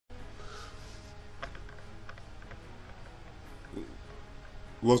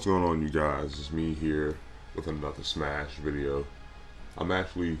What's going on, you guys? It's me here with another Smash video. I'm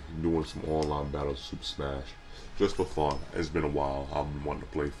actually doing some online battles of Super Smash just for fun. It's been a while. I've been wanting to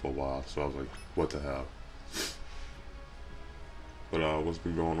play for a while, so I was like, what the hell? But what's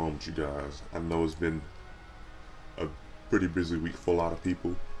been going on with you guys? I know it's been a pretty busy week for a lot of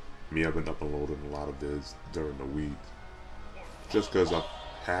people. Me, I've been uploading a lot of vids during the week. Just because I've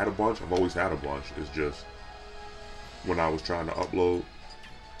had a bunch, I've always had a bunch. It's just when I was trying to upload,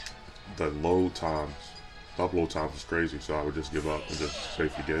 the upload times was crazy, so I would just give up and just say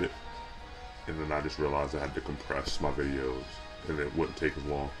forget it. And then I just realized I had to compress my videos and it wouldn't take as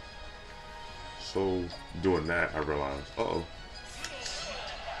long. So doing that, I realized,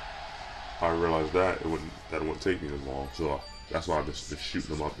 I realized that it wouldn't take me as long. So that's why I've just been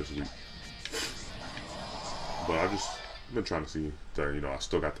shooting them up this week. But I've been trying to see that, I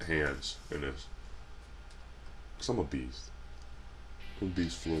still got the hands in this. Cause I'm a beast. I'm a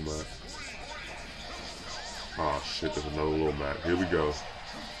beast full mat. Oh shit, there's another little mat. Here we go.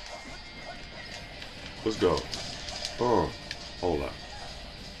 Let's go. Hold up.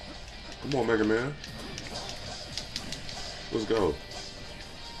 Come on, Mega Man. Let's go.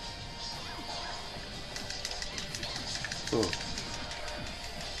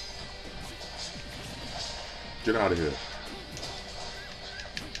 Get out of here.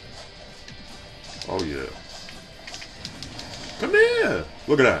 Oh yeah. Come here.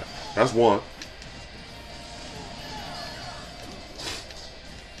 Look at that. That's one.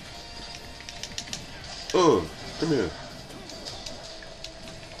 Come here.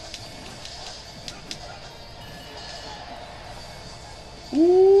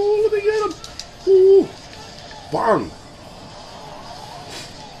 Ooh, let me get him. Ooh. Bang.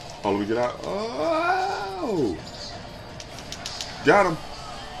 Oh, let me get out. Oh. Got him.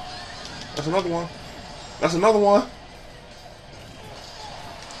 That's another one. That's another one.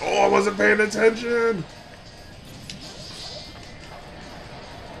 Oh, I wasn't paying attention.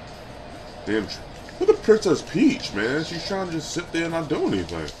 Damn. Look at Princess Peach, man. She's trying to just sit there and not do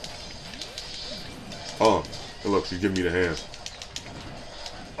anything. Oh, and look, she's giving me the hands.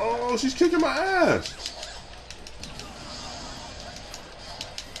 Oh, she's kicking my ass.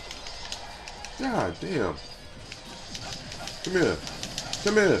 God damn. Come here.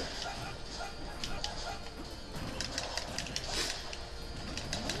 Come here.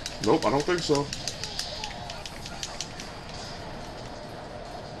 Nope, I don't think so.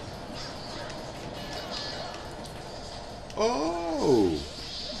 Oh.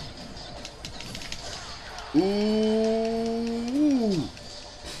 Ooh.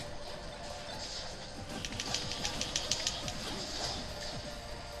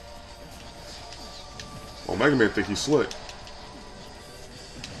 Oh, Mega Man think he's slick.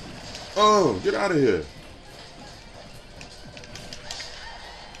 Oh, get out of here.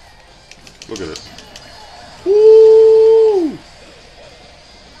 Look at it. Woo!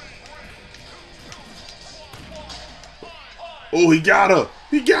 Oh, he got her.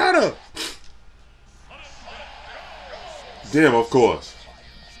 He got her. Damn, of course.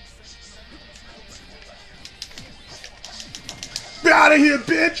 Get out of here,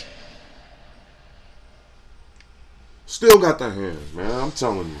 bitch. Still got the hands, man. I'm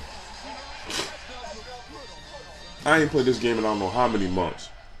telling you. I ain't played this game in I don't know how many months.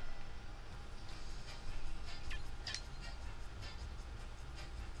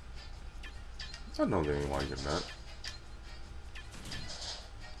 I know they ain't liking that.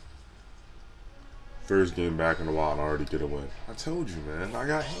 First game back in a while, and I already get a win. I told you, man. I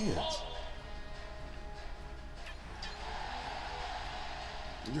got hands.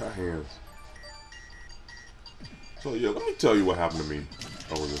 You got hands. So yeah, let me tell you what happened to me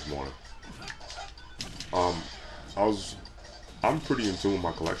over this morning. I'm pretty in tune with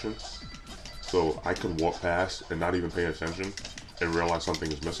my collection, so I can walk past and not even pay attention and realize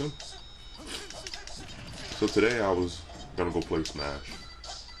something is missing. So today I was gonna go play Smash.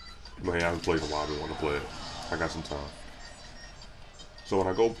 But hey, I haven't played in a while, I didn't want to play it. I got some time. So when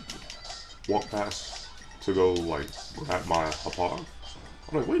I go walk past to go like grab my Hapag,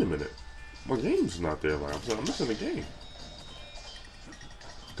 I'm like, wait a minute, my game's not there. Like I'm missing the game.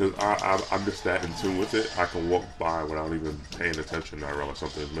 Because I'm just that in tune with it, I can walk by without even paying attention and I realize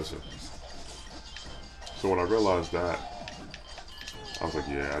something is missing. So when I realized that, I was like,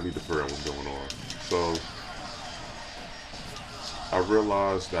 yeah, I need to figure out what's going on. So I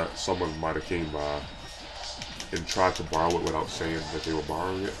realized that someone might have came by and tried to borrow it without saying that they were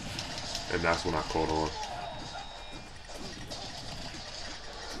borrowing it. And that's when I caught on.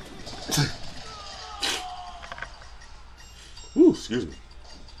 Ooh, excuse me.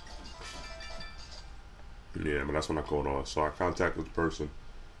 Yeah, but that's when I called on. So I contacted the person,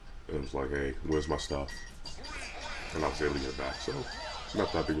 And it was like, hey, where's my stuff? And I was able to get it back, so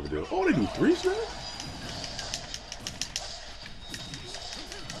not that big of a deal. Oh, they do threes now?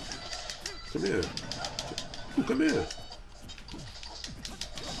 Come here. Ooh, come here.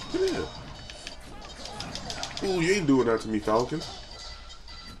 Come here. Ooh, you ain't doing that to me, Falcon.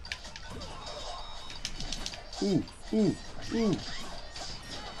 Ooh, ooh, ooh.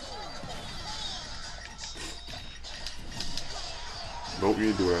 Nope, you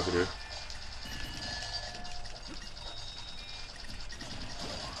ain't doing that to me.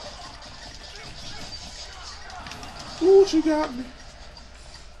 Ooh, she got me.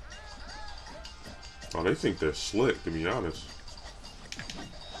 Oh, they think they're slick, to be honest.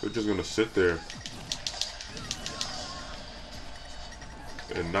 They're just gonna sit there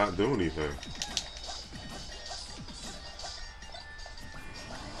and not do anything.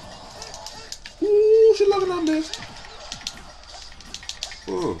 Ooh, she looking at this.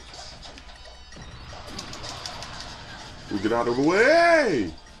 Oh. We get out of the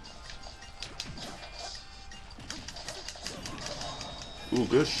way. Ooh,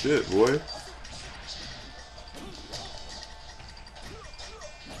 good shit, boy.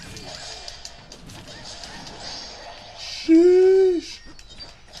 Sheesh.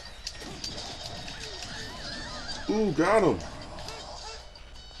 Ooh, got him.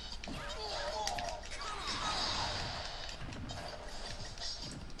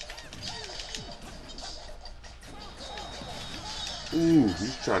 Ooh,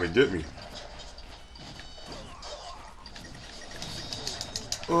 he's trying to get me.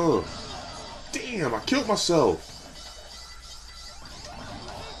 Damn, I killed myself.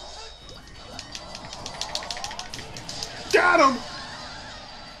 Got him.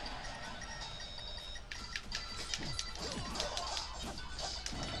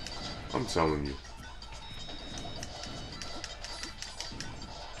 I'm telling you.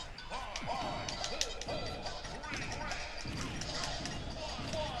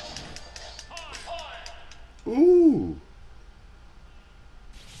 Ooh.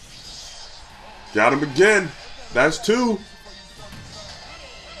 Got him again. That's two.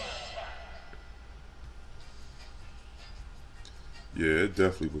 Yeah, it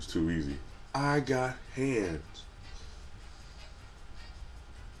definitely was too easy. I got hands.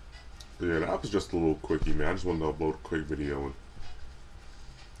 Yeah, that was just a little quickie, man. I just wanted to upload a quick video and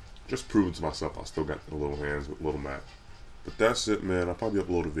just proving to myself I still got the little hands with Little Mac. But that's it, man. I'll probably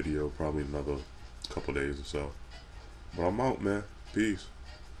upload a video probably another couple days or so. But I'm out, man. Peace.